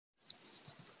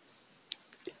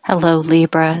Hello,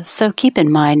 Libra. So keep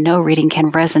in mind, no reading can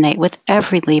resonate with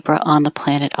every Libra on the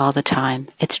planet all the time.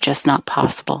 It's just not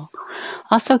possible.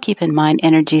 Also keep in mind,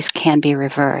 energies can be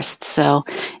reversed. So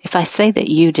if I say that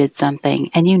you did something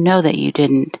and you know that you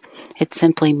didn't, it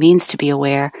simply means to be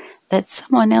aware that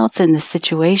someone else in the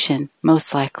situation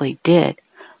most likely did,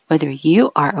 whether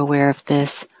you are aware of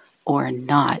this or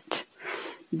not.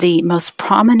 The most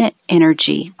prominent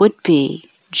energy would be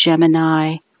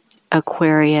Gemini,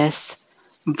 Aquarius,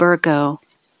 Virgo,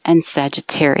 and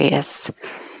Sagittarius.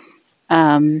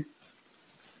 What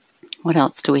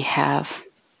else do we have?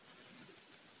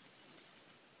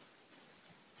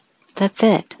 That's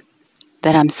it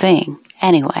that I'm seeing.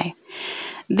 Anyway,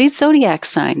 these zodiac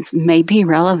signs may be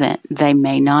relevant. They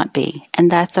may not be.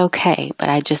 And that's okay. But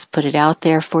I just put it out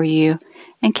there for you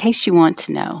in case you want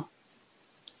to know.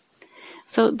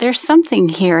 So there's something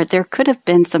here. There could have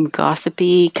been some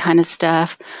gossipy kind of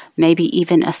stuff. Maybe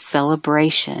even a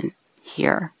celebration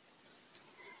here.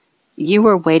 You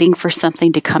were waiting for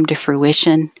something to come to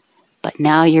fruition, but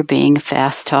now you're being a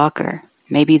fast talker.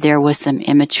 Maybe there was some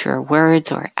immature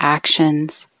words or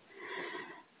actions.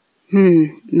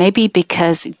 Maybe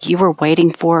because you were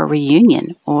waiting for a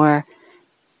reunion or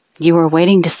you were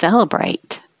waiting to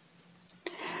celebrate.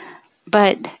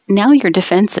 But now you're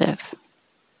defensive.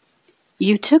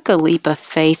 You took a leap of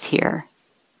faith here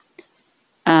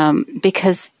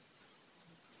because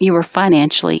you were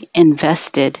financially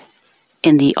invested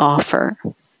in the offer.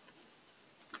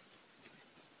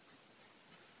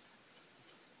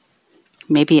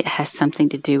 Maybe it has something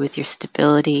to do with your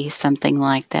stability, something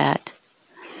like that.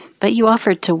 But you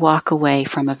offered to walk away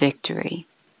from a victory.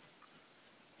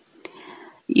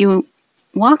 You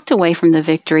walked away from the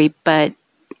victory, but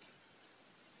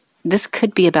this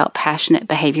could be about passionate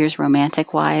behaviors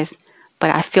romantic-wise,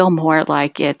 but I feel more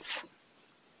like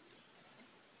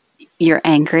you're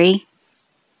angry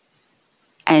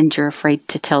and you're afraid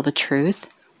to tell the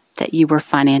truth that you were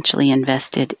financially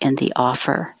invested in the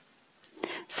offer.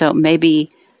 So maybe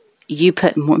you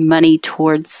put more money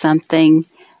towards something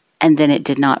and then it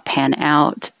did not pan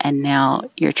out, and now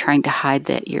you're trying to hide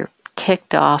that you're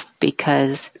ticked off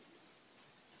because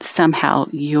somehow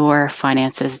your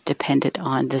finances depended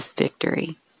on this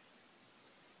victory.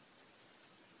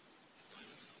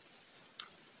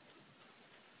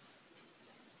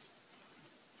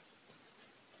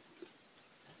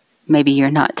 Maybe you're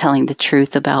not telling the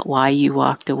truth about why you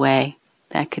walked away.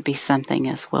 That could be something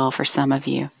as well for some of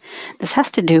you. This has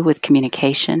to do with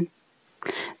communication.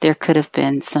 There could have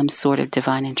been some sort of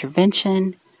divine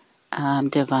intervention,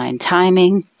 divine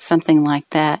timing, something like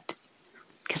that.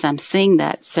 Because I'm seeing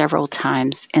that several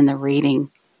times in the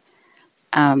reading.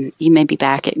 You may be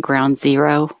back at ground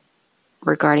zero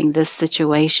regarding this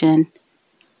situation.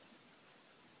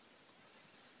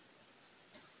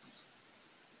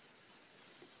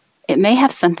 It may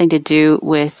have something to do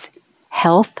with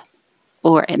health,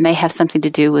 or it may have something to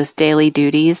do with daily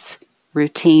duties,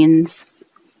 routines,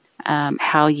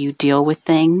 how you deal with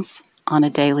things on a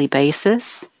daily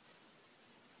basis.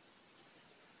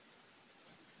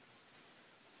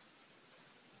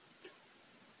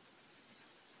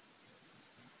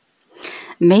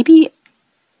 Maybe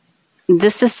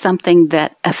this is something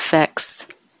that affects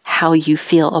how you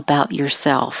feel about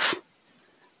yourself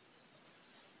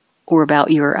or about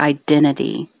your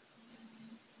identity.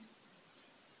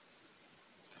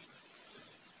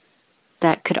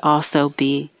 That could also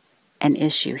be an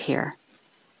issue here.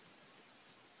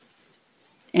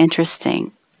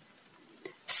 Interesting.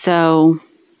 So,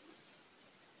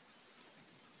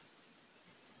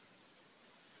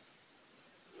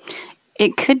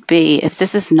 it could be, if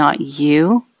this is not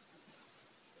you,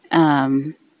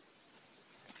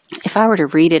 if I were to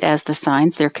read it as the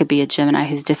signs, there could be a Gemini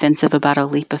who's defensive about a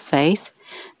leap of faith.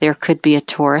 There could be a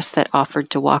Taurus that offered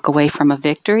to walk away from a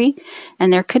victory.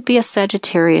 And there could be a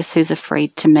Sagittarius who's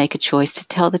afraid to make a choice to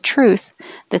tell the truth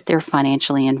that they're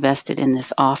financially invested in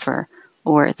this offer.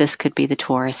 Or this could be the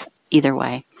Taurus, either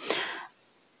way.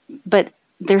 But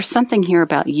there's something here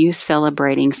about you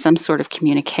celebrating some sort of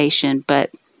communication,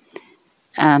 but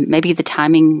maybe the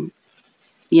timing,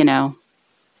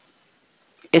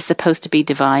 is supposed to be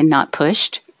divine, not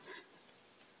pushed.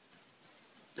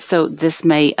 So this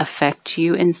may affect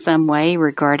you in some way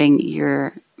regarding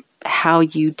how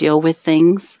you deal with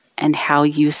things and how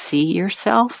you see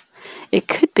yourself. It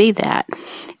could be that.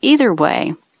 Either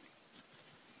way,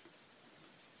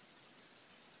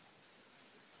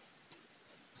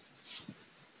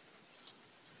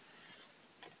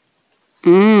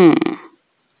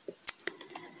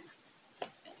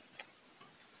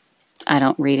 I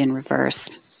don't read in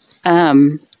reverse.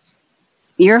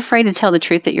 you're afraid to tell the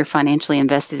truth that you're financially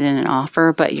invested in an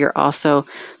offer, but you're also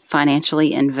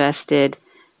financially invested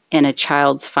in a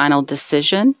child's final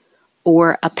decision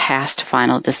or a past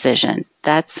final decision.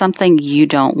 That's something you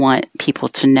don't want people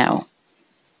to know.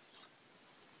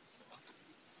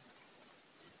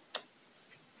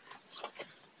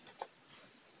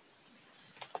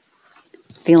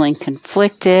 Feeling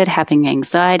conflicted, having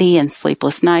anxiety and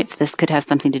sleepless nights. This could have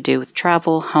something to do with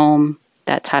travel, home,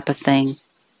 that type of thing.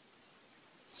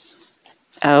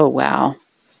 Oh, wow.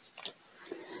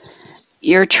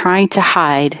 You're trying to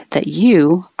hide that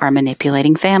you are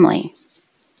manipulating family.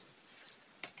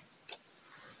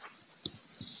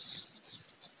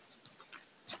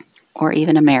 Or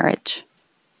even a marriage.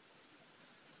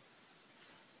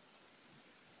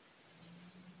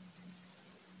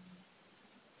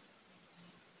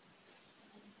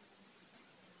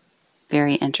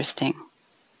 Very interesting.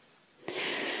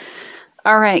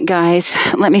 All right, guys,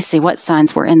 let me see what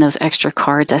signs were in those extra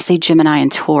cards. I see Gemini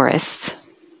and Taurus.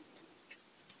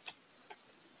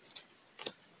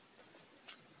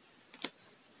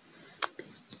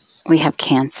 We have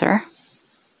Cancer.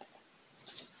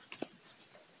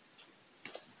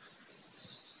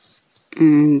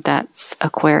 That's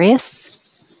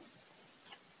Aquarius.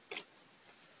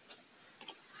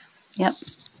 Yep.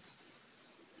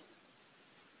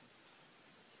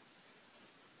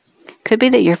 Could be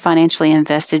that you're financially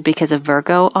invested because a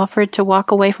Virgo offered to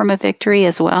walk away from a victory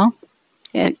as well.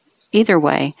 Either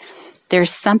way,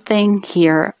 there's something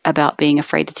here about being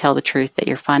afraid to tell the truth, that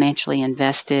you're financially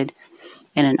invested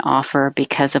in an offer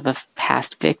because of a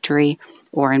past victory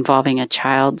or involving a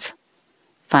child's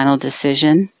final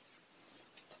decision.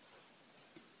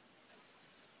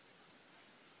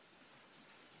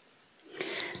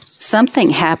 Something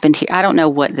happened here. I don't know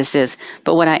what this is,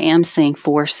 but what I am seeing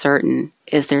for certain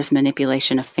is there's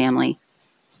manipulation of family.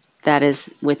 That is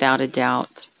without a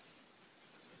doubt.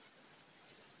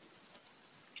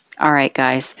 All right,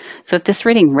 guys. So if this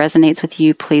reading resonates with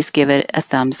you, please give it a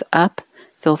thumbs up.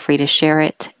 Feel free to share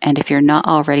it. And if you're not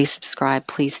already subscribed,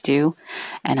 please do.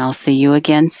 And I'll see you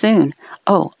again soon.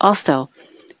 Oh, also,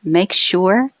 make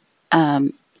sure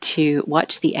to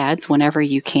watch the ads whenever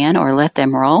you can, or let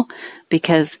them roll,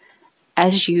 because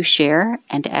as you share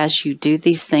and as you do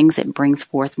these things, it brings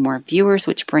forth more viewers,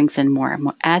 which brings in more and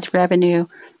more ad revenue,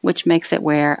 which makes it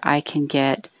where I can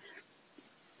get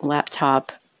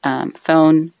laptop,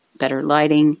 phone, better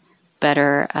lighting,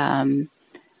 better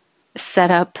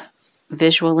setup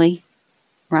visually,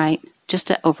 right? Just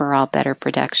an overall better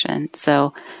production.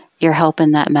 So your help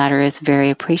in that matter is very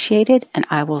appreciated, and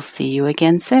I will see you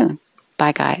again soon.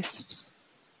 Bye, guys.